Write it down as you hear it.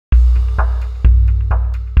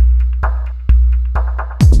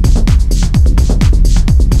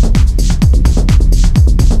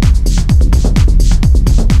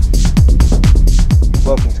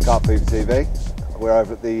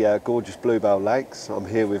over at the gorgeous Bluebell Lakes. I'm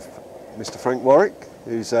here with Mr. Frank Warwick,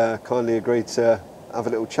 who's kindly agreed to have a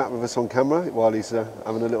little chat with us on camera while he's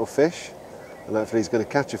having a little fish, and hopefully he's going to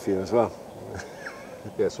catch a few as well.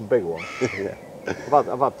 Yeah, some big ones. Yeah.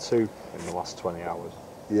 I've had 2 in the last 20 hours.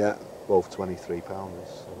 Yeah. Both 23 pounders.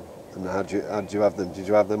 So. And how'd you have them? Did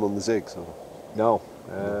you have them on the zigs? Or? No,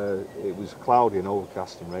 it was cloudy and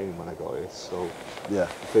overcast and raining when I got here, so yeah,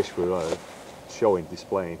 the fish were showing,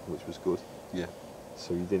 displaying, which was good. Yeah.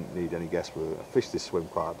 So you didn't need any guesswork. I fished this swim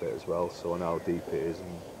quite a bit as well, so I know how deep it is,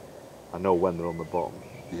 and I know when they're on the bottom.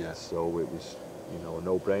 Yeah. So it was, you know, a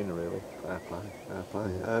no-brainer really. Fair play, fair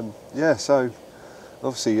play. Yeah. So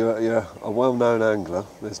obviously you're a well-known angler.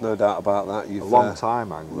 There's no doubt about that. You've a long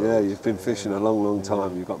time angler. Yeah, you've been fishing a long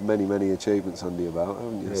time. You've got many achievements under your belt,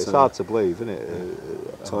 haven't you? Yeah, it's hard to believe, isn't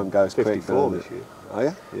it? Time goes quick. 54 this year. Are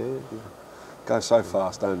you? Yeah. Goes so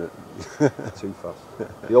fast, don't it? Too fast.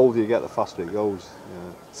 The older you get, the faster it goes.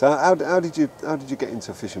 Yeah. So how did you get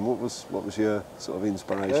into fishing? What was your sort of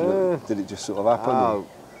inspiration? Did it just sort of happen? Well,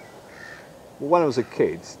 when I was a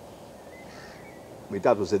kid, my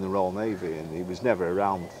dad was in the Royal Navy, and he was never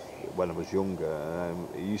around when I was younger.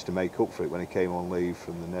 He used to make up for it when he came on leave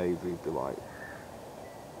from the Navy. He'd be like,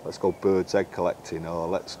 "Let's go bird's egg collecting," or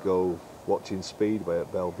 "Let's go watching Speedway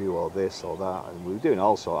at Bellevue," or this or that, and we were doing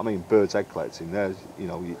all sorts. I mean, bird's egg collecting, there's, you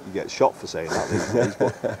know, you get shot for saying that these days,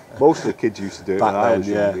 but most of the kids used to do it Back when I was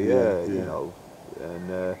then, younger, you know.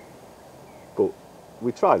 And but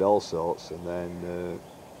we tried all sorts, and then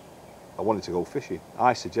I wanted to go fishing.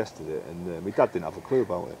 I suggested it, and my dad didn't have a clue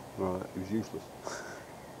about it. Right. He was useless.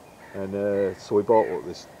 And so we bought all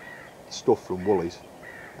this stuff from Woolies,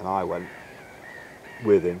 and I went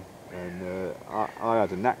with him, and I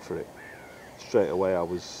had a knack for it. Straight away I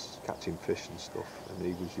was catching fish and stuff, and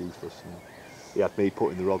he was useless, and he had me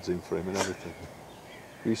putting the rods in for him and everything.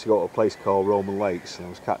 We used to go to a place called Roman Lakes, and I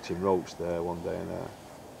was catching roach there one day, and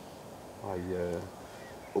I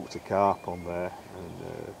hooked a carp on there,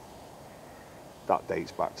 and that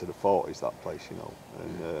dates back to the 40s, that place, you know,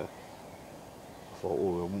 and I thought,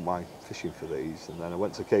 oh, I wouldn't mind fishing for these, and then I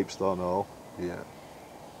went to Cape Stone Hall, yeah,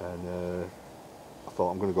 and I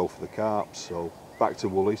thought I'm going to go for the carp, so back to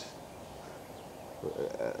Woolies.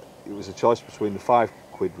 It was a choice between the 5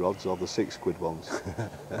 quid rods or the 6 quid ones.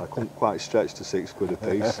 I couldn't quite stretch to 6 quid a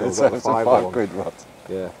piece, so I got the 5 quid rod.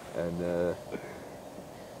 Yeah, and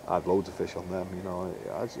I had loads of fish on them, you know.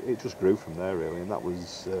 It just grew from there really, and that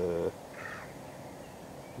was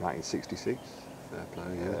 1966. Fair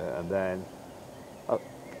play, yeah. And then,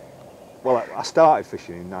 well, I started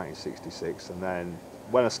fishing in 1966, and then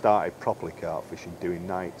when I started properly carp fishing, doing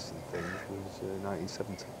nights and things, was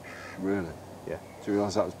 1970. Really? Yeah. Do you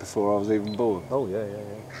realise that was before I was even born? Oh yeah. There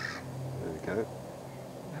we go.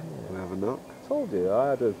 We have a knock. I told you,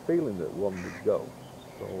 I had a feeling that one would go,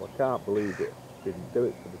 so I can't believe it didn't do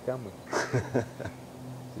it for the camera.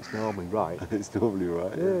 It's normally right. It's normally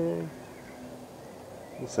right. Yeah.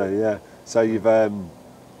 So yeah, so you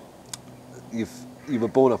were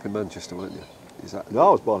born up in Manchester, weren't you? Is that? No, I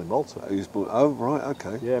was born in Malta. You was born. Oh right,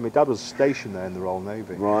 okay. Yeah, my dad was stationed there in the Royal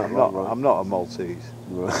Navy. Right, I'm not a Maltese.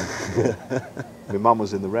 Right. My mum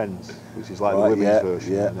was in the Wrens, which is like the women's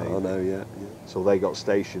version of the Navy. I know, yeah. So they got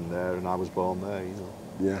stationed there, and I was born there, you know.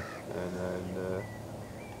 Yeah. And then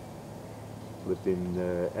lived in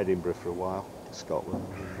Edinburgh for a while, Scotland.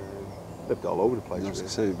 And, lived all over the place. I was going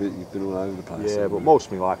to say, you've been all over the place. Yeah, but most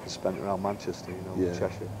of my life was spent around Manchester, you know,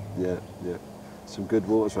 Cheshire. Yeah. Some good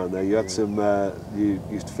waters around there. You had some. You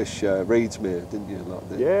used to fish Reedsmere, didn't you?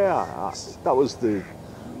 Yeah, that was the.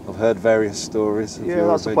 I've heard various stories. Yeah,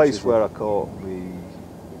 that's the place where I caught my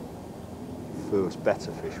first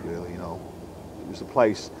better fish, really. You know, it was the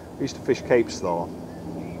place. I used to fish Cape Stone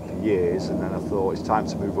for years, and then I thought it's time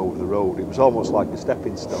to move over the road. It was almost like a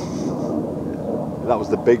stepping stone. And that was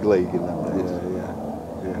the big league in them days.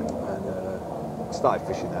 Yeah. And I started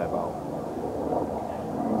fishing there for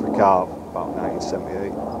carp about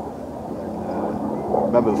 1978. And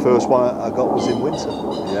remember the first one I got was in winter.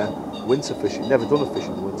 Yeah. Winter fishing. Never done a fish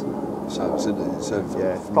in the winter. So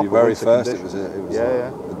yeah, from your very first, it was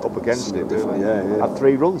yeah, up against it. Really. Yeah. I had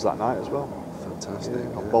 3 runs that night as well. Fantastic.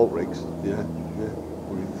 On bolt rigs. Yeah.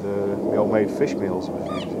 With my homemade fish meals,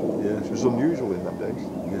 which was unusual in them days.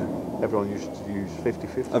 Yeah. Everyone used to use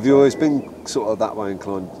 50-50. Have you always been sort of that way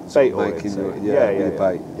inclined? Bait making your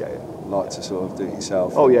bait? Yeah. Like to sort of do it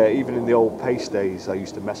yourself? Oh yeah, even in the old paste days, I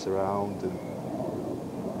used to mess around,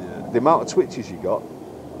 and the amount of twitches you got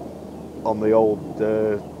on the old,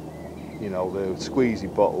 you know, the squeezy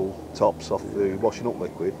bottle tops off the washing up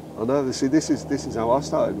liquid. I know. See, this is how I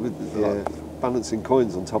started with. balancing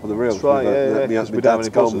coins on top of the reel. That's right, Let me 'cause have my we don't have dad's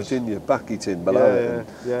any gold buzzers. Virginia backy tin below it. And,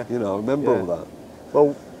 Yeah. you know, I remember all that.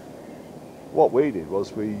 Well, what we did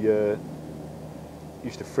was we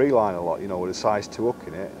used to freeline a lot, you know, with a size 2 hook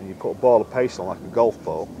in it, and you put a ball of paste on like a golf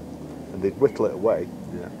ball, and they'd whittle it away.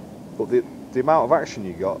 Yeah. But the amount of action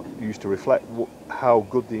you got used to reflect how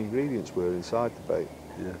good the ingredients were inside the bait.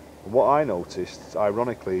 Yeah. And what I noticed,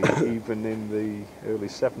 ironically, even in the early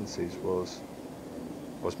 70s, was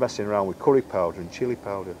I was messing around with curry powder and chili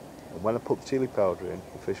powder, and when I put the chili powder in,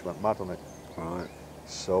 the fish went mad on it. Right.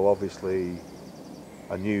 So obviously,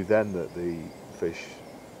 I knew then that the fish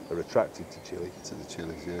are attracted to chili. To the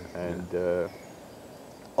chilies, yeah. And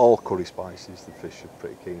all curry spices the fish are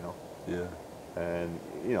pretty keen on. Yeah. And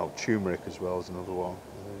you know, turmeric as well is another one.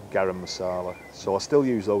 Garam masala. So I still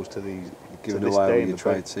use those to these. Giving to this away day all in your the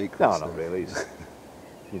trade bait. secrets. No, then. not really.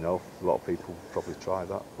 You know, a lot of people probably try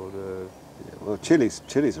that, but Yeah, well,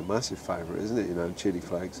 chili's a massive favourite, isn't it? You know, chili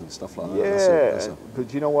flakes and stuff like that. yeah. But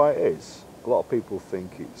do you know why it is? A lot of people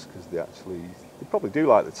think it's because they probably do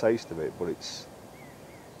like the taste of it, but it's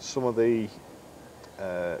some of the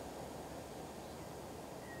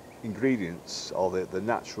ingredients or the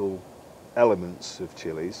natural elements of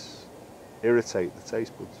chilies irritate the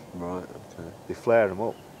taste buds. Right. Okay. They flare them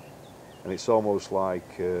up, and it's almost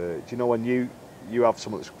like do you know when you have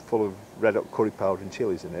something that's full of red hot curry powder and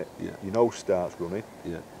chilies in it, Yeah. your nose starts running,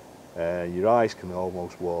 Yeah. your eyes can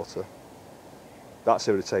almost water. That's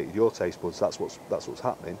irritated your taste buds. That's what's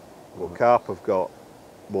happening. Well, Right. carp have got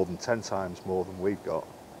more than 10 times more than we've got,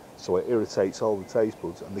 so it irritates all the taste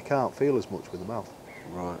buds, and they can't feel as much with the mouth.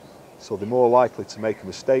 Right. So they're more likely to make a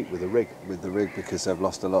mistake with a rig. With the rig because they've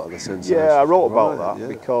lost a lot of the sensation. Yeah, I wrote about Right, that yeah.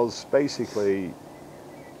 because basically,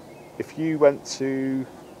 if you went to,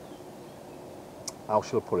 how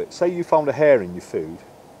shall I put it? Say you found a hair in your food,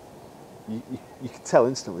 you can tell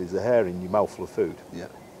instantly there's a hair in your mouthful of food. Yeah.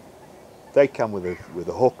 They can with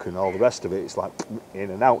a hook and all the rest of it. It's like in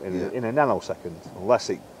and out in a nanosecond, unless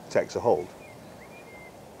it takes a hold.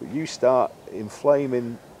 But you start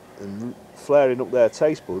inflaming and flaring up their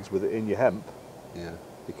taste buds with it in your hemp. Yeah.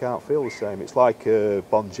 You can't feel the same. It's like a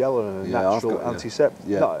Bonjela and a Yeah, I've natural got- yeah. antiseptic.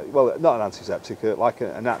 Yeah. Not an antiseptic, like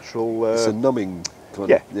a natural It's a numbing kind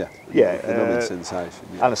yeah. of, yeah. Yeah, A numbing sensation.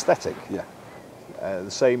 Yeah. anaesthetic. Yeah.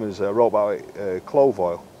 The same as I wrote about it, clove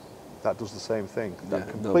oil. That does the same thing. That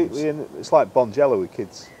Yeah, completely, it's like Bonjela with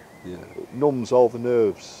kids. Yeah. It numbs all the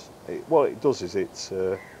nerves. What it does is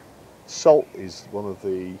salt is one of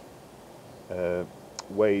the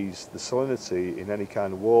ways the salinity in any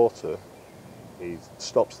kind of water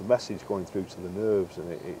stops the message going through to the nerves,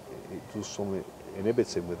 and it does something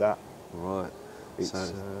inhibiting with that. Right. It's,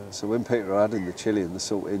 So when people are adding the chili and the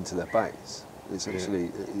salt into their baits, it's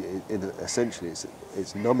actually, essentially,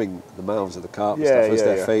 it's numbing the mouths of the carp and stuff as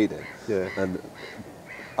they're feeding, and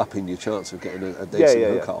upping your chance of getting a decent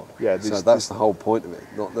hook hold. Yeah, so that's the whole point of it,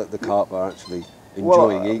 not that the carp are actually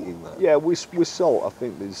enjoying eating that. Yeah, with salt, I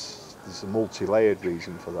think there's a multi-layered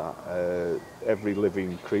reason for that. Every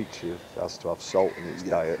living creature has to have salt in its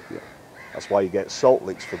diet. Yeah. That's why you get salt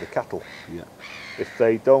licks for the cattle. Yeah. If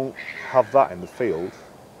they don't have that in the field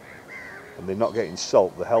and they're not getting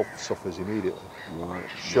salt, the health suffers immediately. Right.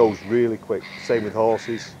 Shows really quick. Same with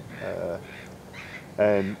horses.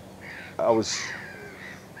 And I was,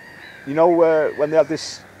 you know, when they had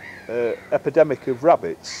this epidemic of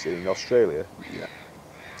rabbits in Australia. Yeah.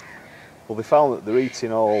 Well, they found that they're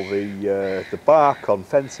eating all the bark on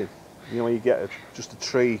fencing. You know, when you get just a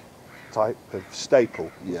tree type of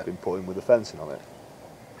staple that's been put in with the fencing on it,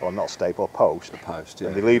 or not staple, post. A post, yeah.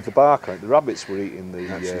 And they leave the bark on it. The rabbits were eating the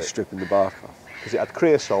Actually stripping the bark off. because it had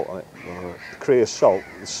creosote on it. Right. The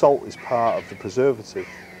salt is part of the preservative,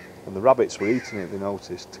 and the rabbits were eating it. They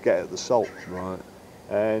noticed to get at the salt. Right.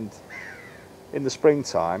 And in the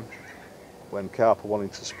springtime, when carp are wanting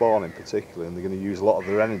to spawn in particular, and they're going to use a lot of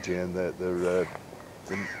their energy and their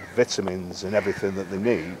vitamins and everything that they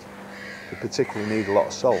need, they particularly need a lot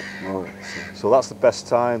of salt. Right. So that's the best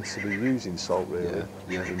time to be using salt, really,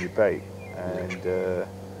 Yeah. in your bait. And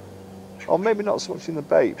or maybe not so much in the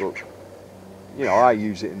bait, but you know, I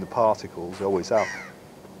use it in the particles. I always have,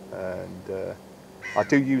 and I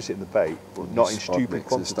do use it in the bait, but not in stupid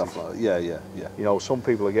quantities. And stuff like that. Yeah. You know, some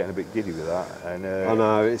people are getting a bit giddy with that, and I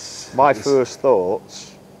know it's. my first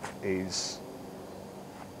thoughts is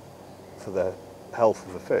for the health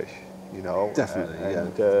of the fish. You know, Definitely,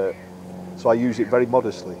 and so I use it very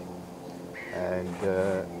modestly, and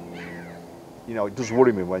you know, it does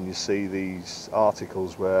worry me when you see these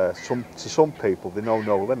articles where to some people they know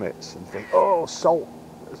no limits and think, oh, salt,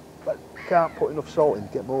 can't put enough salt in,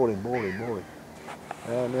 get more in.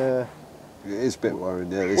 And It is a bit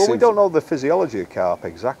worrying, yeah. Well, we don't know the physiology of carp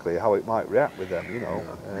exactly, how it might react with them, you know.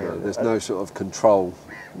 No, there's no sort of control.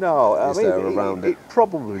 No, I mean, around it. It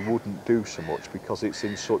probably wouldn't do so much because it's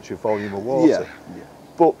in such a volume of water. Yeah.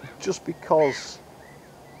 But just because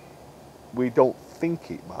we don't think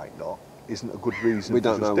it might not, isn't a good reason We for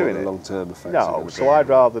don't just know doing what the it. long-term effects are No, gonna so be. I'd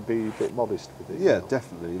rather be a bit modest with it. Yeah, you know.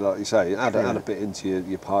 definitely. Like you say, add a bit into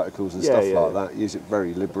your particles and Yeah, stuff yeah. like that. Use it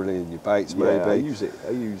very liberally in your baits, Yeah, maybe. I use it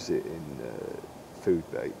in food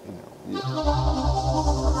bait, you know.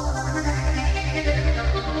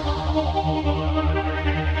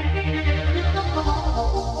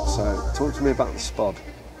 So, talk to me about the spod,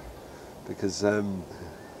 because I've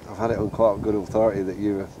had it on quite good authority that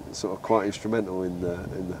you were sort of quite instrumental in the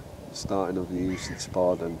starting of the use of the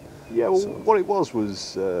spod. And Yeah, well, sort of, what it was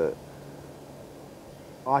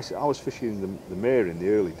I was fishing the mere in the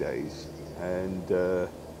early days, and I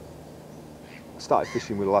started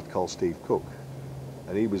fishing with a lad called Steve Cook,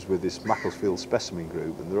 and he was with this Macclesfield specimen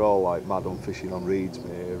group, and they're all like mad on fishing on Reed's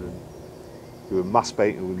Mere, and we were mass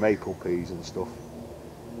baiting with maple peas and stuff.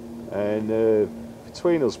 And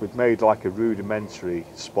between us, we'd made like a rudimentary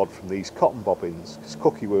spod from these cotton bobbins, because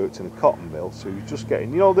Cookie worked in a cotton mill, so he was just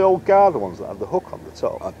getting, you know, the old Garda ones that had the hook on the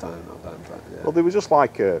top. I don't, yeah. Well, they were just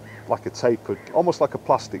like a tapered, almost like a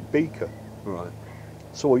plastic beaker. Right.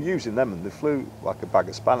 So we're using them, and they flew like a bag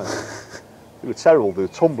of spanners. They were terrible. They were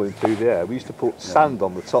tumbling through the air. We used to put sand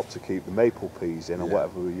on the top to keep the maple peas in, or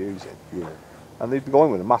whatever we were using. Yeah. And they'd be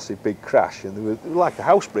going with a massive big crash, and they were like a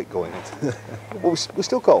house brick going on. But we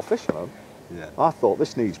still caught fish on them. Yeah. I thought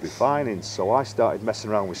this needs refining, so I started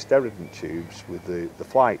messing around with sterident tubes with the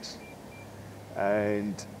flights.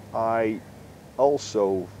 And I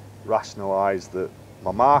also rationalised that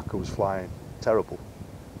my marker was flying terrible.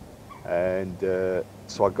 And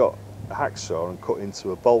so I got a hacksaw and cut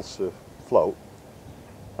into a balsa float,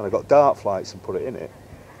 and I got dart flights and put it in it.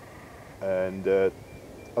 And I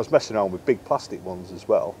was messing around with big plastic ones as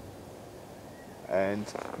well. And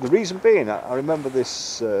the reason being, I remember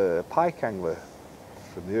this pike angler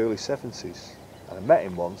from the early 70s, and I met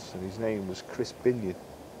him once, and his name was Chris Binion.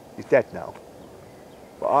 He's dead now.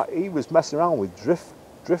 But he was messing around with drift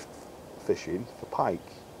fishing for pike,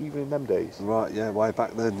 even in them days. Right, yeah, way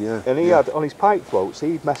back then, yeah. And he had, on his pike floats,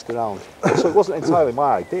 he'd messed around. So it wasn't entirely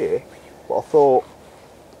my idea, but I thought,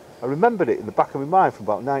 I remembered it in the back of my mind from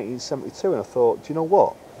about 1972, and I thought, do you know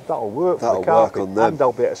what? That'll work for the carpet, work on them. and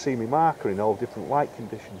I'll be able to see my marker in all different light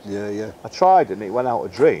conditions. Yeah, yeah. I tried it and it went out a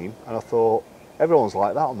dream, and I thought, everyone's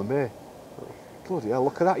like that on the mere. Bloody hell,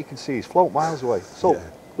 look at that, you can see his float miles away. So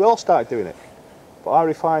we all started doing it. But I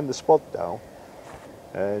refined the spod down,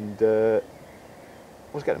 and I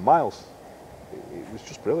was getting miles. It was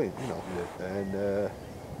just brilliant, you know. Yeah. And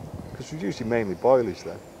because we were using mainly boilies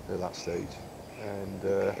then at that stage. And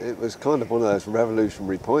it was kind of one of those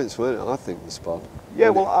revolutionary points, wasn't it? I think, the spod. yeah,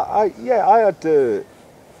 well, I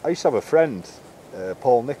used to have a friend,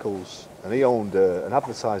 Paul Nichols, and he owned an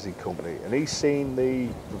advertising company, and he's seen the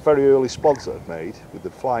very early spods that I'd made with the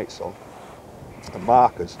flights on and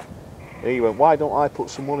markers. And he went, why don't I put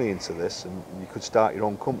some money into this, and you could start your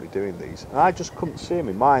own company doing these? And I just couldn't see in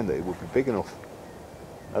my mind that it would be big enough.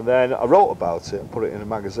 And then I wrote about it and put it in a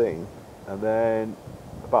magazine, and then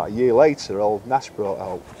about a year later, old Nash brought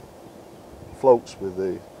out floats with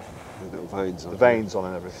the little veins on. the veins on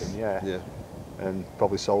and everything, yeah. Yeah. And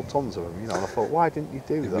probably sold tons of them, you know. And I thought, why didn't you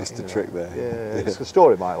do that? Missed a you know? trick there. Yeah, it's the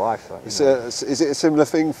story of my life. That, you know. Is it a similar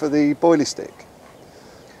thing for the boilie stick?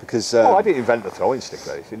 Because Oh, I didn't invent the throwing stick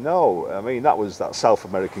or anything. No, I mean that was that South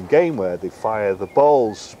American game where they fire the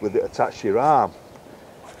balls with it attached to your arm.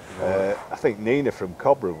 I think Nina from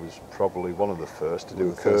Cobra was probably one of the first to do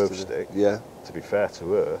a curve stick. Yeah. To be fair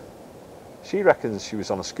to her, she reckons she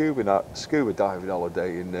was on a scuba diving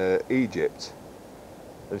holiday in Egypt,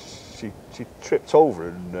 and she tripped over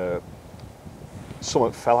and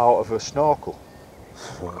something fell out of her snorkel.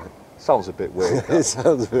 Right. Sounds a bit weird. It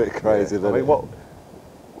sounds a bit crazy, Yeah. doesn't I mean, it?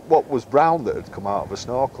 what was brown that had come out of a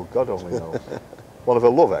snorkel? God only knows. One of her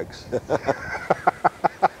love eggs.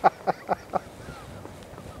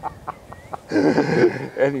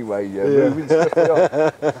 Anyway, moving swiftly on.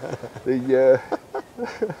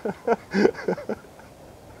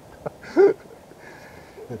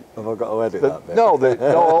 Have I got to edit that bit? No,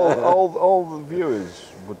 all the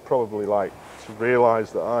viewers would probably like to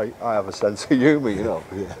realise that I have a sense of humour, you know.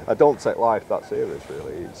 Yeah. I don't take life that serious,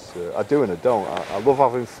 really. It's I do and I don't. I love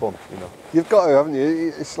having fun, you know. You've got to, haven't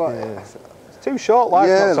you? It's like... It's too short, life.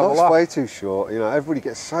 Yeah, not to have a life's laugh. way too short. You know, everybody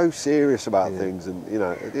gets so serious about things, and you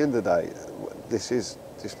know, at the end of the day, this is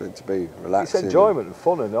just meant to be relaxing. It's enjoyment and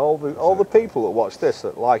fun, and all the people that watch this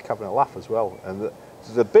that like having a laugh as well, and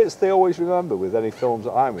The bits they always remember with any films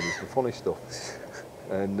that I'm in is the funny stuff.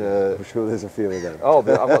 And I'm sure there's a few of them. oh, I've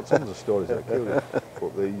got tons of stories that kill you.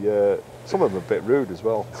 But some of them are a bit rude as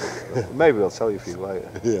well. Maybe I'll tell you a few later.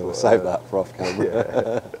 Yeah, we'll save that for off camera.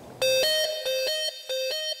 Yeah.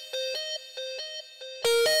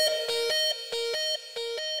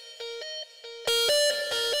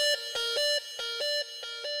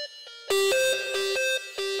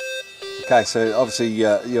 Okay, so obviously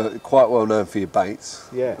you're quite well known for your baits.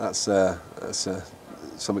 Yeah. That's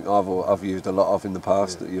something I've used a lot of in the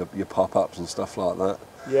past. Yeah. Your pop-ups and stuff like that.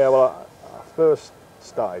 Yeah, well, I first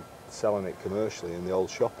started selling it commercially in the old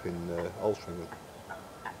shop in Altrincham.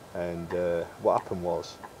 And what happened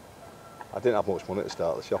was, I didn't have much money to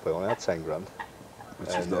start the shop. I only had 10 grand.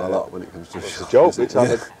 Which is not a lot when it comes to it's shop, a joke. is it?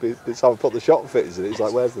 It's time I put the shop fitters in. It's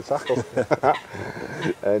like, where's the tackle?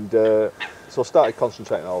 And so I started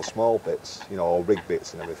concentrating on all small bits, you know, all rig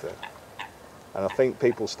bits and everything. And I think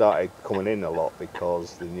people started coming in a lot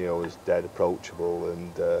because they knew I was dead approachable,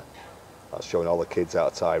 and I was showing all the kids how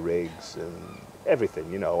to tie rigs and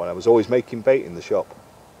everything, you know. And I was always making bait in the shop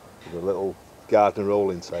with a little garden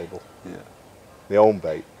rolling table. Yeah. My own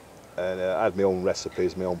bait. And I had my own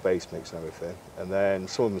recipes, my own base mix and everything. And then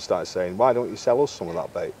some of them started saying, why don't you sell us some of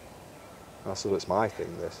that bait? And I said, well, it's my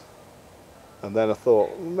thing, this. And then I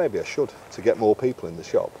thought, well, maybe I should, to get more people in the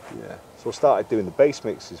shop. Yeah. So I started doing the base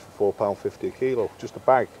mixes for £4.50 a kilo, just a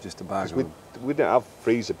bag. Just a bag. We didn't have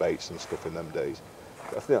freezer baits and stuff in them days.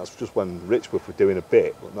 I think that's just when Richworth were doing a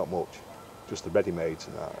bit, but not much. Just the ready-mades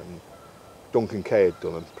and that. And Duncan Kay had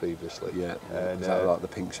done them previously. Yeah, and is that like the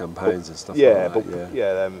pink champagnes and stuff yeah, like that? but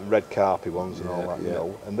yeah, them red carpy ones and all that, yeah. you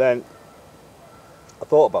know. And then I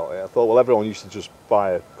thought about it. I thought, well, everyone used to just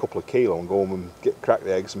buy a couple of kilo and go home and crack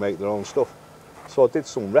the eggs and make their own stuff. So I did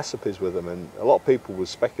some recipes with them, and a lot of people were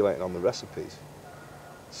speculating on the recipes,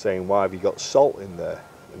 saying, why have you got salt in there?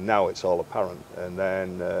 And now it's all apparent. And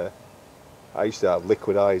then I used to have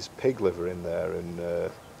liquidized pig liver in there,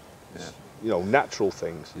 and you know, natural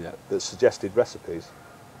things that suggested recipes.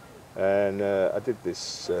 And I did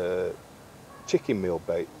this chicken meal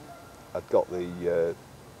bait. I'd got the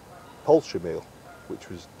poultry meal, which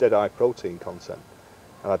was dead high protein content.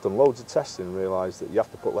 And I'd done loads of testing and realised that you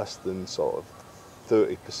have to put less than sort of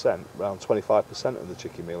 30%, around 25% of the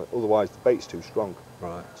chicken meal, otherwise the bait's too strong.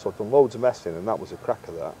 Right. So I'd done loads of messing, and that was a crack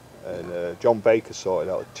of that. And John Baker sorted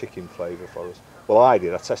out a chicken flavour for us. Well, I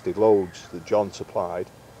did. I tested loads that John supplied,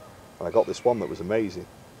 and I got this one that was amazing.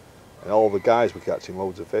 And all the guys were catching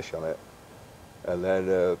loads of fish on it. And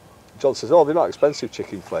then John says, oh, they're not expensive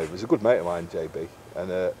chicken flavours. He's a good mate of mine, JB.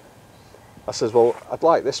 And I says, well, I'd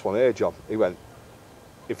like this one here, John. He went,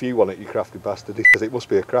 if you want it, you crafty bastard, because it must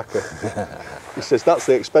be a cracker. He says, that's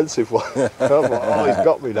the expensive one. I'm like, oh, he's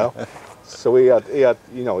got me now. So he had,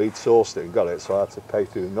 you know, he'd sourced it and got it, so I had to pay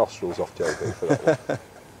through the nostrils off JB for that one.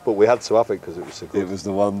 But we had to have it because it was so good. It was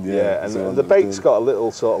the one, yeah. Yeah, and the bait's got a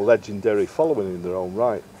little sort of legendary following in their own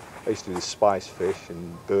right. I used to do spice fish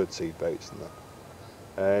and birdseed baits and that.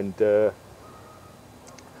 And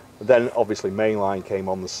then obviously Mainline came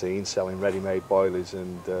on the scene selling ready-made boilies,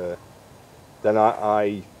 and then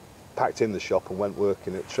I packed in the shop and went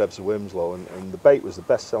working at Trebs of Wimslow, and the bait was the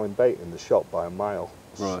best-selling bait in the shop by a mile.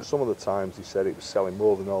 Right. Some of the times he said it was selling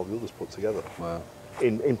more than all the others put together. Wow.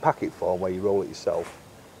 In packet form, where you roll it yourself.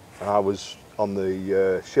 And I was on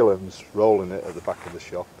the Shillams rolling it at the back of the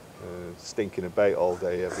shop, stinking a bait all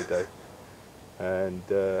day, every day. And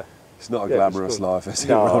it's not a glamorous life, is it?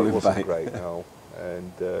 No, rolling it wasn't bait. great, no.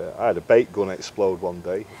 And I had a bait gun explode one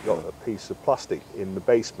day. Got a piece of plastic in the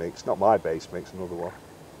base mix, not my base mix, another one.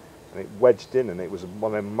 And it wedged in, and it was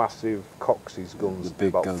one of them massive Coxey's guns, the big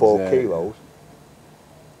about guns, 4 kilos.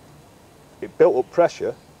 It built up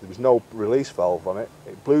pressure. There was no release valve on it.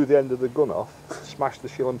 It blew the end of the gun off, smashed the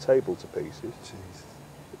Shillam table to pieces. Jeez.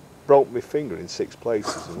 Broke my finger in 6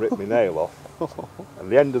 places and ripped my nail off.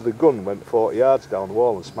 And the end of the gun went 40 yards down the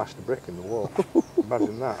wall and smashed a brick in the wall.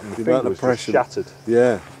 Imagine that. And my finger was just shattered.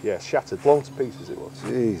 Yeah. Yeah, shattered, blown to pieces it was.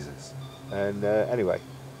 Jesus. And anyway,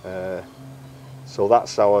 so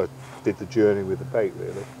that's how I did the journey with the bait,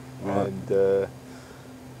 really. Right. And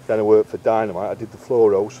then I worked for Dynamite. I did the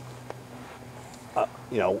fluoros.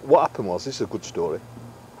 You know, what happened was, this is a good story.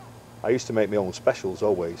 I used to make my own specials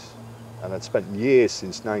always, and I'd spent years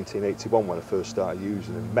since 1981 when I first started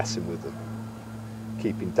using them, messing with them,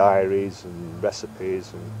 keeping diaries and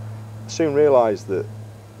recipes, and I soon realised that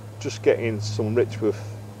just getting some Richworth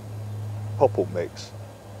pop-up mix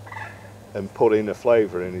and putting a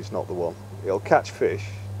flavour in is not the one. It'll catch fish,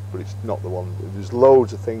 but it's not the one. There's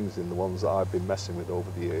loads of things in the ones that I've been messing with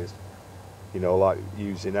over the years. you know, like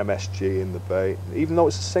using MSG in the bait. Even though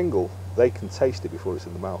it's a single, they can taste it before it's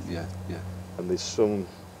in the mouth. Yeah, yeah. And there's some,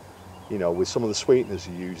 you know, with some of the sweeteners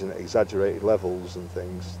you use at exaggerated levels and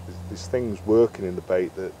things, there's things working in the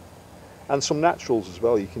bait that, and some naturals as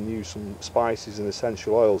well. You can use some spices and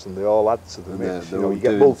essential oils, and they all add to the mix. They're you know, all you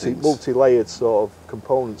get doing multi-layered sort of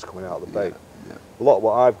components coming out of the bait. Yeah. A lot of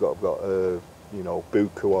what I've got, you know,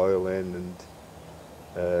 buku oil in,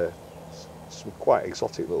 and some quite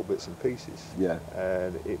exotic little bits and pieces. Yeah.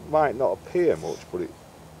 And it might not appear much, but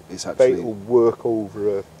It's bait actually, will work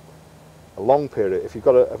over a long period. If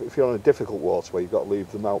you're on a difficult water where you've got to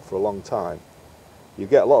leave them out for a long time, you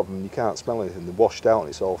get a lot of them and you can't smell anything. They're washed out and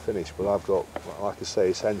it's all finished. But I've got, like I say,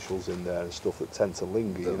 essentials in there and stuff that tend to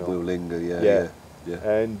linger. that you know. will linger, yeah.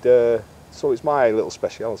 And so it's my little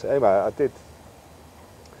speciality. Anyway, I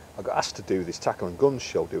got asked to do this tackle and guns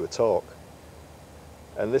show, do a talk.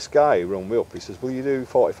 And this guy rung me up, he says, will you do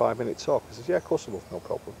 45-minute talk? I says, yeah, of course I will, no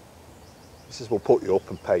problem. He says, we'll put you up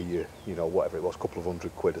and pay you, you know, whatever it was, a couple of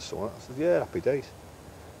 £100 or something. I said, yeah, happy days.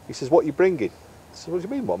 He says, what are you bringing? I said, what do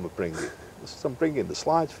you mean what am I bringing? I said, I'm bringing the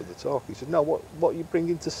slides for the talk. He said, no, what are you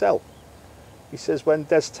bringing to sell? He says, when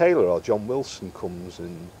Des Taylor or John Wilson comes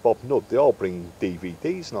and Bob Nudd, they all bring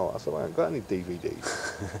DVDs and all. I said, well, I haven't got any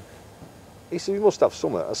DVDs. He said, you must have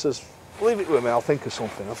some. I says, leave it with me, I'll think of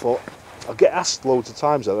something. I thought, I'll get asked loads of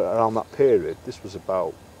times around that period. This was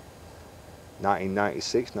about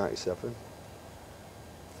 1996, 97.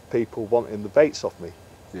 People wanting the baits off me.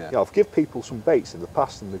 Yeah. You know, I've given people some baits in the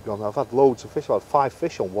past and they've gone, I've had loads of fish. I've had 5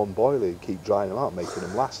 fish on one boilie and keep drying them out, making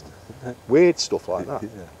them last. Weird stuff like that. Yeah.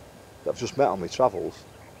 That I've just met on my travels.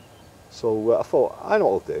 So I thought, I know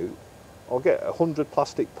what I'll do. I'll get 100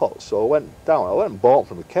 plastic pots. So I went and bought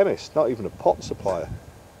them from a chemist, not even a pot supplier.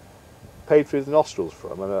 Paid through the nostrils for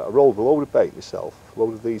them, and I rolled a load of bait myself, a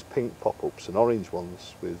load of these pink pop-ups and orange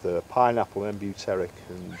ones with pineapple and butyric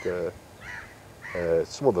and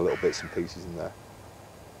some other little bits and pieces in there.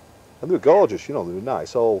 And they were gorgeous, you know, they were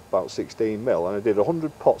nice, all about 16 mil, and I did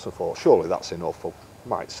 100 pots and thought, surely that's enough. I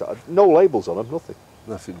might say, no labels on them, nothing.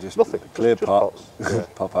 Nothing, just Nothing, clear just pots, Yeah.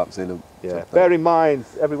 pop-ups in them. Yeah, bear in mind,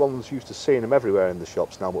 everyone's used to seeing them everywhere in the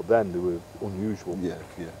shops now, but then they were unusual. Yeah,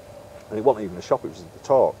 yeah. And it wasn't even a shop, it was the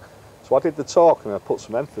talk. So I did the talk and I put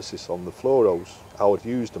some emphasis on the fluoros, how I'd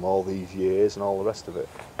used them all these years and all the rest of it.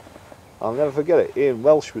 I'll never forget it, Ian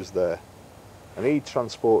Welsh was there, and he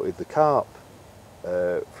transported the carp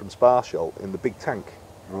from Sparsholt in the big tank.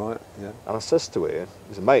 Right, yeah. And I says to Ian,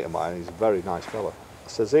 he's a mate of mine, he's a very nice fella. I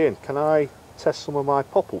says, Ian, can I test some of my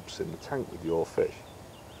pop-ups in the tank with your fish?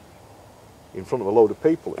 In front of a load of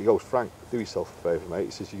people. He goes, Frank, do yourself a favour, mate.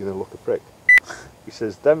 He says, you're going to look a prick. He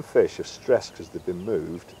says, them fish are stressed because they've been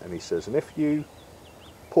moved. And he says, and if you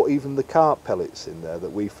put even the carp pellets in there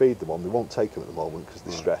that we feed them on, they won't take them at the moment because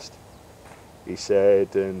they're stressed. He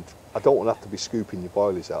said, and I don't want to have to be scooping your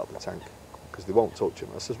boilies out of the tank because they won't touch them.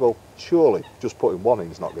 I says, well, surely just putting one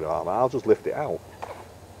in is not going to harm it. I'll just lift it out.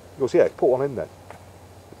 He goes, yeah, put one in then.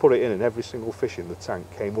 He put it in and every single fish in the tank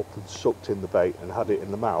came up and sucked in the bait and had it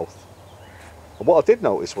in the mouth. And what I did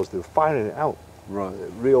notice was they were firing it out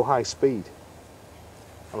at real high speed.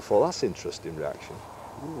 And I thought, that's an interesting reaction.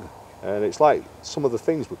 Yeah. And it's like some of the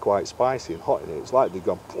things were quite spicy and hot in it. It's like they've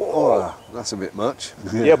gone, oh, that's a bit much.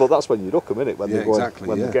 Yeah, but that's when you hook them, innit? When they're going,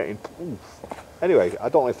 exactly, they're getting. Anyway, I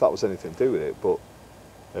don't know if that was anything to do with it,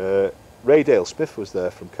 but Ray Dale Smith was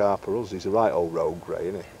there from Carp. He's a right old rogue, Ray,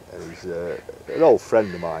 isn't he? And he's an old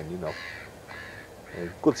friend of mine, you know. A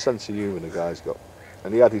good sense of humour the guy's got.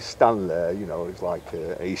 And he had his stand there, you know, it's like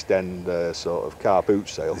an East End sort of car boot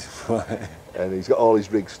sale. Right. And he's got all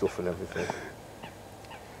his rig stuff and everything.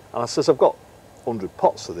 And I says, I've got 100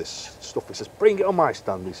 pots of this stuff. He says, bring it on my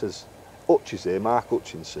stand. He says, Hutch is here, Mark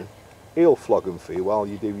Hutchinson. He'll flog them for you while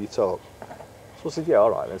you do your talk. So I said, yeah, all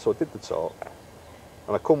right then. So I did the talk.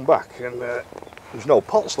 And I come back and there's no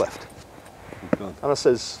pots left. Oh, and I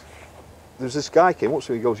says, there's this guy came up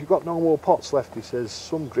to me, he goes, you've got no more pots left. He says,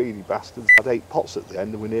 some greedy bastards had 8 pots at the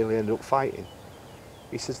end and we nearly ended up fighting.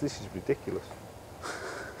 He says, this is ridiculous.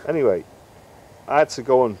 Anyway, I had to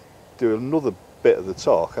go and do another bit of the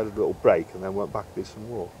talk, had a little break and then went back and did some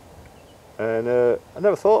more. And I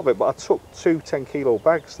never thought of it, but I took 2 10-kilo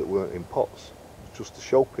bags that weren't in pots just to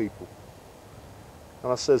show people.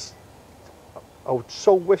 And I says, I would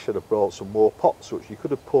so wish I'd have brought some more pots, which you could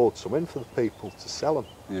have poured some in for the people to sell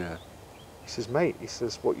them. Yeah. He says, mate, he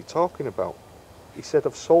says, what are you talking about? He said,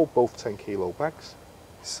 I've sold both 10-kilo bags.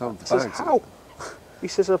 Sold the I says, bags. how? He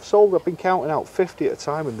says, I've been counting out 50 at a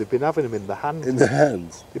time and they've been having them in the hand. In the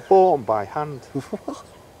hands? They bought them by hand.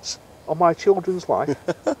 On my children's life.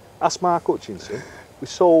 Ask Mark Hutchinson. we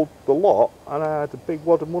sold the lot, and I had a big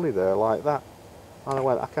wad of money there like that. And I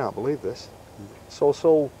went, I can't believe this. So I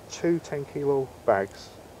sold 2 10-kilo bags,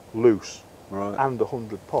 loose, Right. and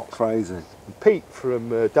 100 pots. Crazy. And Pete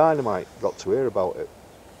from Dynamite got to hear about it,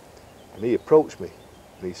 and he approached me,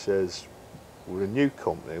 and he says, we're a new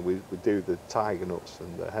company, we do the tiger nuts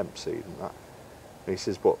and the hemp seed and that. And he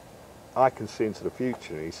says, but I can see into the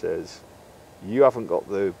future, and he says, you haven't got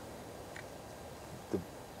the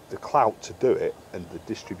clout to do it, and the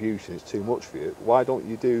distribution is too much for you. Why don't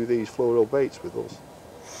you do these floral baits with us?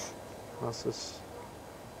 And I says,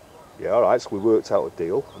 yeah, all right. So we worked out a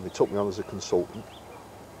deal, and they took me on as a consultant,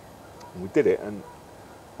 and we did it. And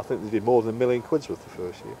I think they did more than £1 million worth the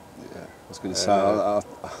first year. Yeah, I was going to say, I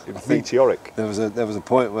It was think meteoric. there was a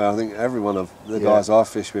point where I think every one of the guys I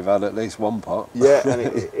fished with had at least one pot. Yeah, and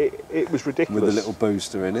it was ridiculous. With a little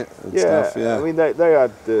booster in it and stuff. Yeah, I mean they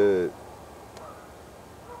had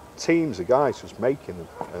teams of guys just making them,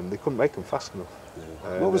 and they couldn't make them fast enough.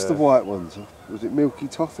 Yeah. What was the white ones? Was it milky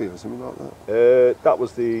toffee or something like that? That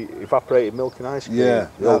was the evaporated milk and ice cream. Yeah.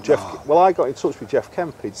 The old Jeff. Well, I got in touch with Jeff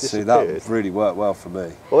Kemp. He'd See, disappeared. that really worked well for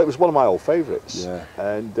me. Well, it was one of my old favourites. Yeah.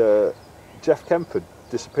 And Jeff Kemp had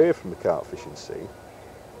disappeared from the carp fishing scene,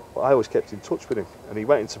 but I always kept in touch with him, and he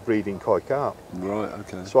went into breeding koi carp. Right.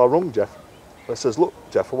 Okay. So I rung Jeff. I says, look,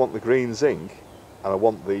 Jeff, I want the green zing, and I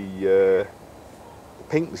want the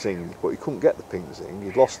pink zing, but he couldn't get the pink zing.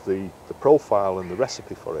 He'd lost the profile and the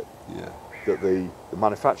recipe for it. Yeah. That the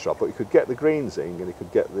manufacturer, but he could get the green zing and he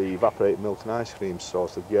could get the evaporated milk and ice cream. So I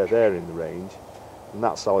said, yeah, they're in the range, and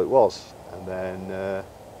that's how it was. And then,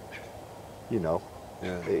 you know,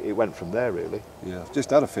 Yeah. it went from there really. Yeah. I've just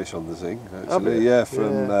had a fish on the zing Have actually. you? Yeah,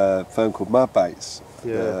 from a firm called Mad Baits.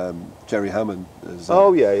 Yeah. Jerry Hammond is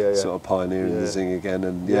Yeah. sort of pioneering the zing again,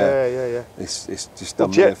 and Yeah. it's just Well,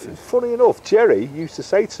 done me a fish. funny enough, Jerry used to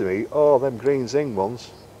say to me, "Oh, them green zing ones."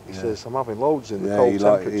 He says, "I'm having loads in the cold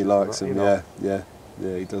temperatures." he likes and them. that, you know.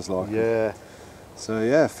 Yeah, he does like them. Yeah. So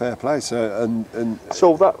yeah, fair play. So and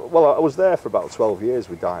So I was there for about 12 years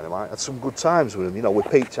with Dynamite. Had some good times with him, you know, with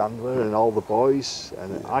Pete Chandler and all the boys.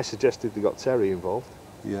 And I suggested they got Terry involved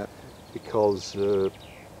yeah, because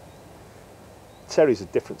Terry's a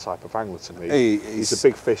different type of angler to me. He's a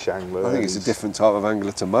big fish angler. I think he's a different type of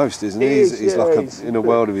angler to most, isn't he? He is, He's yeah, like he's in a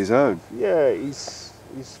world of his own. Yeah, he's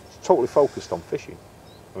totally focused on fishing.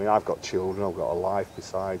 I mean, I've got children, I've got a life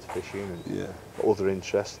besides fishing and other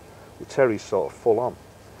interests. But Terry's sort of full on.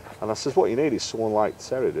 And I says, what you need is someone like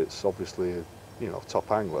Terry that's obviously a top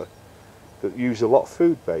angler that uses a lot of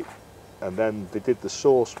food bait. And then they did the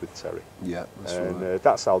sauce with Terry. Yeah, that's and right.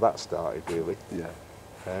 That's how that started really. Yeah,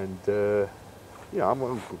 And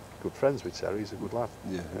I'm good friends with Terry. He's a good lad.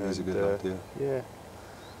 yeah, he's a good lad. Yeah.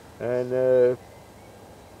 Yeah. And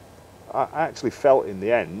I actually felt in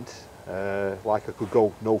the end like I could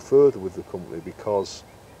go no further with the company, because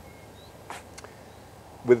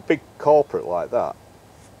with a big corporate like that,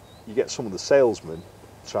 you get some of the salesmen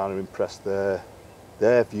trying to impress their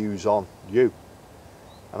views on you.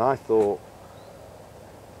 And I thought,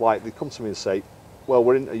 like, they come to me and say, well,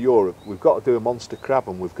 we're into Europe, we've got to do a monster crab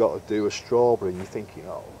and we've got to do a strawberry, and you're thinking,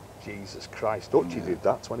 oh, Jesus Christ, Dutchy did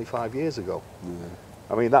that 25 years ago. Yeah.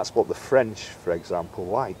 I mean, that's what the French, for example,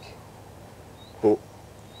 like. But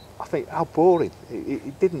I think, how boring.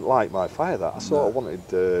 It didn't light my fire, that. I sort of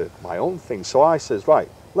wanted my own thing. So I says, right,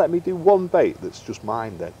 let me do one bait that's just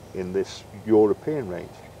mine then, in this European range.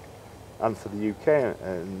 And for the UK,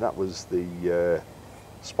 and that was the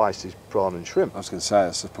spicy prawn and shrimp. I was going to say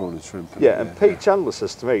it's a prawn and shrimp. Yeah, and Pete Chandler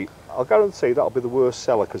says to me, I'll guarantee that'll be the worst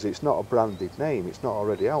seller because it's not a branded name, it's not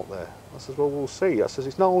already out there. I says, well, we'll see. I says,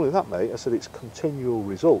 it's not only that, mate. I said, it's continual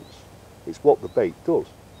results. It's what the bait does.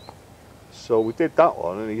 So we did that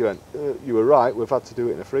one, and he went, you were right, we've had to do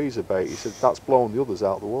it in a freezer bait. He said, that's blown the others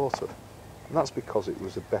out of the water. And that's because it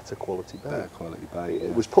was a better quality bait. Better quality bait,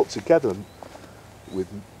 It was put together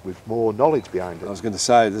with more knowledge behind it. I was going to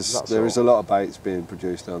say, there is a lot of baits being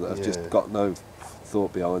produced now that have just got no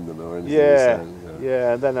thought behind them or anything.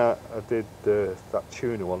 Yeah, and then I did that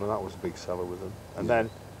tuna one, and that was a big seller with them. And then,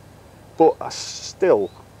 but I still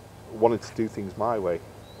wanted to do things my way,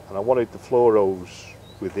 and I wanted the fluoros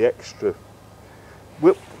with the extra.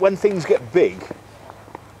 When things get big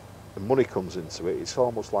and money comes into it, it's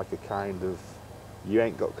almost like a kind of, you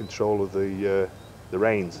ain't got control of the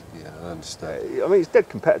reins. Yeah, I understand. I mean, it's dead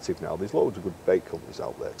competitive now. There's loads of good bait companies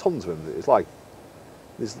out there, tons of them. It's like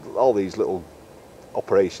there's all these little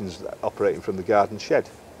operations operating from the garden shed.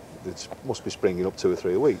 That must be springing up 2 or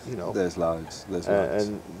 3 a week, you know. There's loads. There's loads.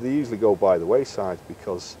 And they usually go by the wayside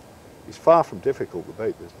because it's far from difficult, the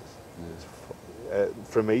bait business.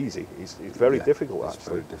 From easy, it's very difficult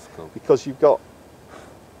actually. Very difficult. Because you've got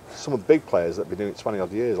some of the big players that have been doing it 20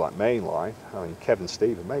 odd years, like Mainline, I mean, Kevin,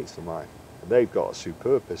 Steve are mates of mine, and they've got a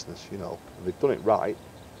superb business, you know, and they've done it right,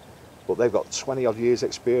 but they've got 20 odd years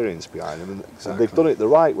experience behind them, and they've done it the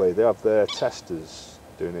right way. They have their testers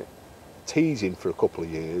doing it, teasing for a couple of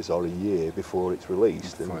years or a year before it's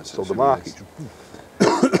released, and so the market,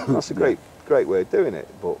 that's a great way of doing it.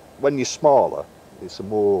 But when you're smaller, it's a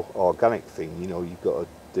more organic thing, you know, you've got to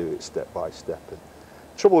do it step by step. And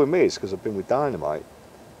the trouble with me is, because I've been with Dynamite,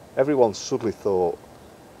 everyone suddenly thought,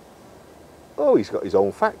 oh, he's got his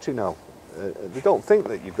own factory now. They don't think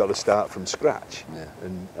that you've got to start from scratch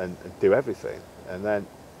and do everything. And then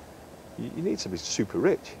you need to be super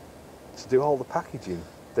rich to do all the packaging,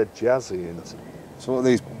 dead jazzy. And so what are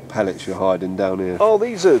these pellets you're hiding down here? oh,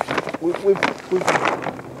 these are we've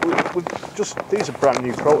just, these are brand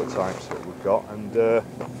new prototypes that we've got, and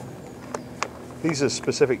these are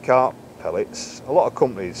specific carp pellets. A lot of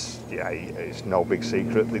companies, yeah, it's no big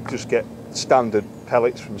secret, they just get standard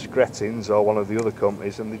pellets from Screttins or one of the other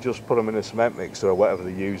companies, and they just put them in a cement mixer or whatever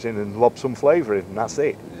they're using and lob some flavour in, and that's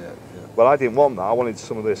it. Well, I didn't want that. I wanted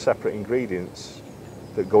some of the separate ingredients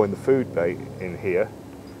that go in the food bait in here,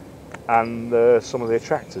 and some of the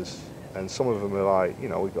attractors. And some of them are like, you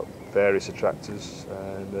know, we've got various attractors,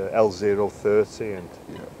 and L030 and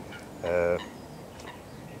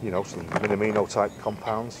you know, some minamino type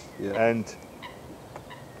compounds. And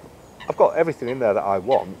I've got everything in there that I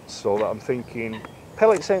want, so that I'm thinking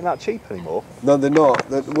pellets ain't that cheap anymore. No, they're not.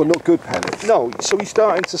 Well, not good pellets. No, so you're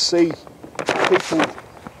starting to see people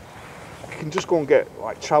can just go and get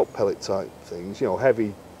like trout pellet type things, you know,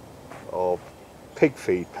 heavy or pig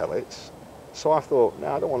feed pellets. So I thought, no,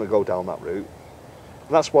 I don't want to go down that route. And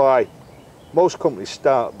that's why most companies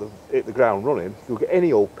hit the ground running. You'll get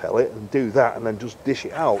any old pellet and do that, and then just dish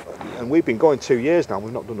it out. And we've been going 2 years now, and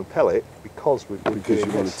we've not done a pellet because we've been because doing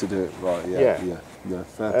you wanted this. to do it right. Yeah. No,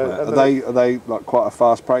 fair play. Are they like quite a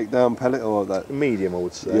fast breakdown pellet, or that Medium, I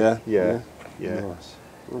would say. Yeah. Nice.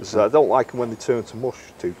 Okay. So I don't like them when they turn to mush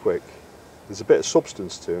too quick. There's a bit of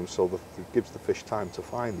substance to them, so it gives the fish time to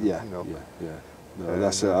find them. Yeah, you know? yeah. No,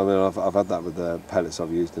 that's it. I mean, I've had that with the pellets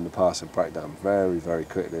I've used in the past, and break down very, very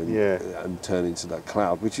quickly, and turn into that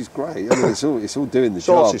cloud, which is great. I mean, it's all doing the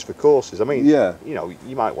job. Sauces for courses. I mean, yeah. You know,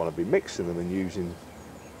 you might want to be mixing them and using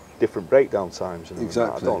different breakdown times. And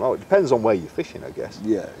exactly. I don't know. It depends on where you're fishing, I guess.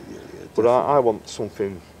 Yeah. But I want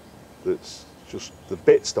something that's just, the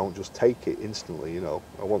bits don't just take it instantly. You know,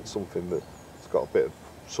 I want something that's got a bit of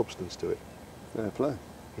substance to it. Fair play.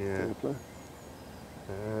 Yeah. Fair play.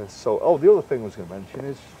 So, the other thing I was going to mention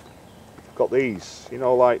is, I've got these, you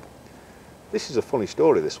know, like, this is a funny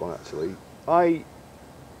story, this one actually. I'm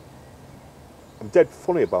dead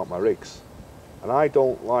funny about my rigs, and I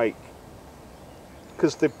don't like,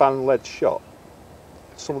 because they ban lead shot,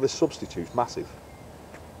 some of the substitutes massive.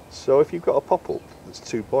 So if you've got a pop-up that's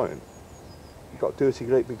too buoyant, you've got to do it a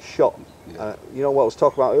great big shot. Yeah. You know what I was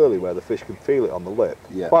talking about earlier, where the fish can feel it on the lip?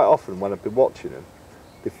 Yeah. Quite often when I've been watching them,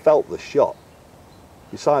 they felt the shot.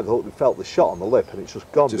 Beside the hook, they felt the shot on the lip, and it's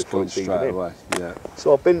just gone before it's even in. Away. Yeah.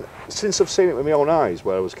 So since I've seen it with my own eyes,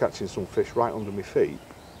 where I was catching some fish right under my feet,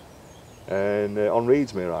 and on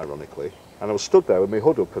Reedsmere, ironically, and I was stood there with my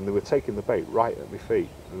hood up, and they were taking the bait right at my feet,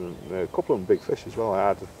 and a couple of them big fish as well. I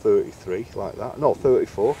had a 33 like that, no,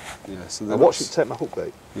 34. Yeah. So I watched it take my hook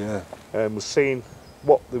bait. Yeah. And was seeing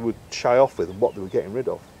what they would shy off with and what they were getting rid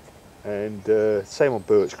of. And same on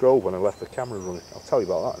Birch Grove when I left the camera running. I'll tell you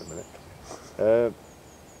about that in a minute.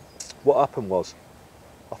 What happened was,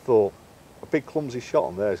 I thought, a big clumsy shot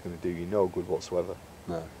on there is going to do you no good whatsoever.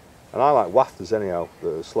 No. And I like wafters anyhow,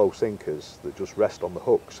 that are slow sinkers that just rest on the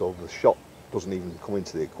hook, so the shot doesn't even come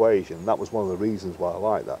into the equation. And that was one of the reasons why I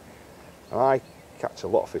like that. And I catch a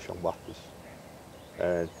lot of fish on wafters.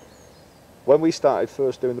 And when we started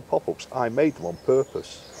first doing the pop-ups, I made them on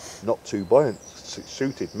purpose, not too buoyant. It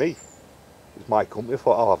suited me. It was my company. I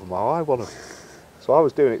thought, I'll have them how I want them. So I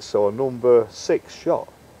was doing it so a number 6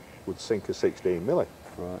 shot would sink a 16 milli.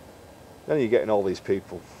 Right. Then you're getting all these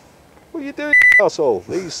people, what are you doing, asshole?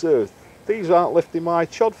 These aren't lifting my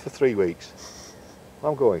chod for 3 weeks.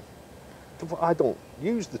 I'm going, I don't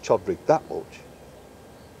use the chod rig that much.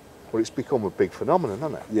 But it's become a big phenomenon,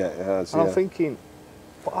 hasn't it? Yeah, it has. And I'm thinking,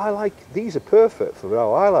 but these are perfect for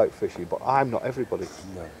how I like fishing, but I'm not everybody.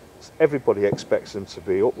 No. Everybody expects them to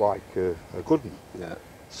be up like a good one. Yeah.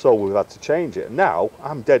 So we've had to change it. And now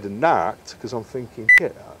I'm dead and narked because I'm thinking, yeah,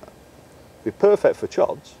 it'd be perfect for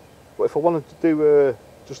chods, but if I wanted to do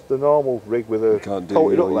just the normal rig with a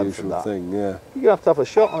coated up length and that, thing, yeah. you're going to have a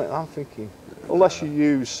shot on it. And I'm thinking, unless you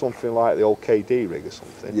use something like the old KD rig or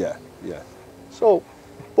something. Yeah. So,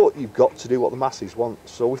 but you've got to do what the masses want.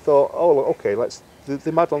 So we thought, oh, okay, let's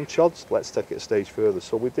they're mad on chods. Let's take it a stage further.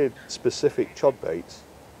 So we did specific chod baits,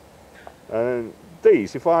 and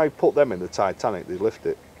these, if I put them in the Titanic, they lift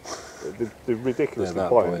it. They're ridiculously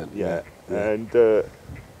buoyant. Yeah. And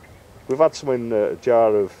we've had some in a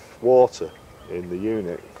jar of water in the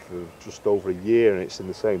unit for just over a year, and it's in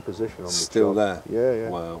the same position on the Still chod. there? Yeah, yeah.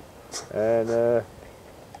 Wow. And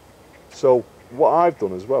so what I've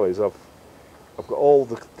done as well is I've got all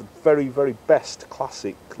the very, very best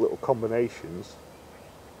classic little combinations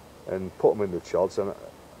and put them in the chods, and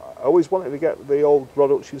I always wanted to get the old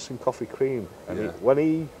Rod Hutchinson coffee cream, and when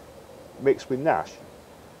he mixed with Nash,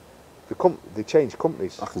 they changed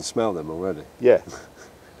companies. I can smell them already. Yeah.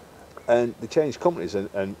 And they changed companies,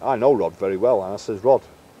 and I know Rod very well, and I says, Rod,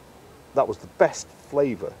 that was the best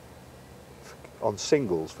flavour on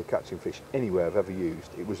singles for catching fish anywhere I've ever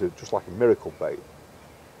used. It was just like a miracle bait.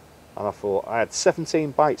 And I thought, I had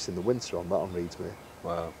 17 bites in the winter on that on Reedsmere.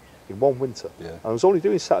 Wow. In one winter. Yeah. And I was only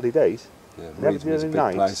doing Saturday days. Yeah, Never did any a big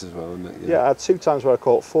nights. place as well, isn't it? Yeah, I had 2 times where I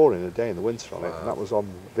caught 4 in a day in the winter on it, and that was on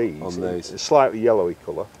these. On these. A slightly yellowy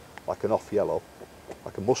colour, like an off yellow,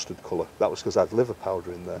 like a mustard colour. That was because I had liver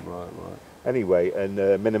powder in there. Right, right. Anyway, and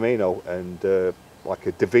Minamino and like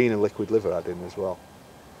a Divina liquid liver I had in as well.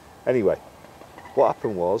 Anyway, what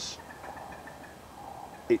happened was,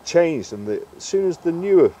 it changed, and as soon as the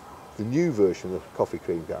new version of the coffee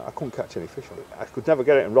cream got, I couldn't catch any fish on it. I could never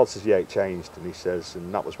get it, and Rod says, yeah, it changed, and he says,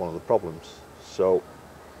 and that was one of the problems. So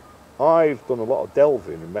I've done a lot of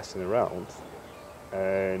delving and messing around,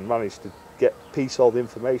 and managed to piece all the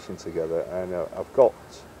information together, and I've got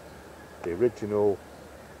the original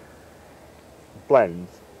blend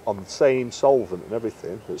on the same solvent and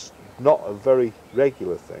everything. That's not a very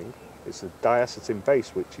regular thing. It's a diacetyl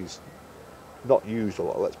base, which is not used a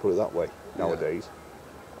lot, let's put it that way, nowadays.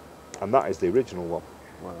 And that is the original one.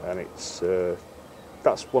 Wow. And it's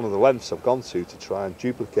that's one of the lengths I've gone to try and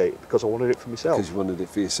duplicate it, because I wanted it for myself. Because you wanted it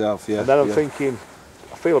for yourself, yeah. And then I'm thinking,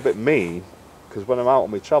 I feel a bit mean, because when I'm out on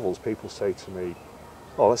my travels, people say to me,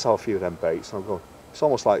 oh, let's have a few of them baits. And I'm going, it's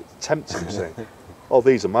almost like tempting, saying, oh,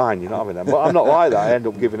 these are mine, you're not having them. But I'm not like that. I end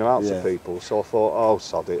up giving them out to people. So I thought, oh,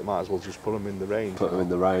 sod it, might as well just put them in the range. Put them in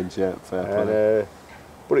the range, yeah, fair play.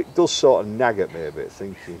 But it does sort of nag at me a bit,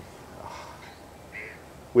 thinking,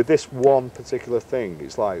 with this one particular thing,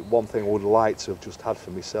 it's like one thing I would like to have just had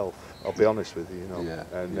for myself. I'll be honest with you, you know. Yeah,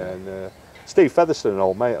 and then Steve Featherstone, an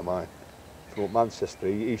old mate of mine from up Manchester,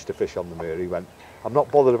 he used to fish on the Mere. He went, I'm not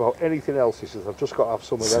bothered about anything else. He says, I've just got to have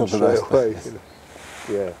some of them straight away. You know?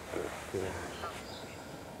 Yeah.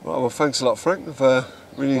 Right, well, thanks a lot, Frank. I've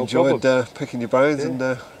really enjoyed picking your brains, and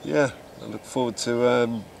I look forward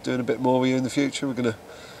to doing a bit more with you in the future. We're going to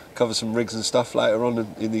cover some rigs and stuff later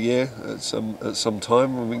on in the year at some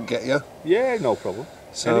time when we can get you. Yeah, no problem.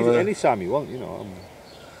 So anytime you want, you know.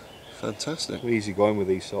 Fantastic. I'm easy going with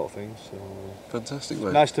these sort of things. So. Fantastic,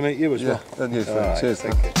 mate. Nice to meet you as well. And you, Frank. Cheers.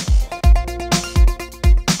 Thank you.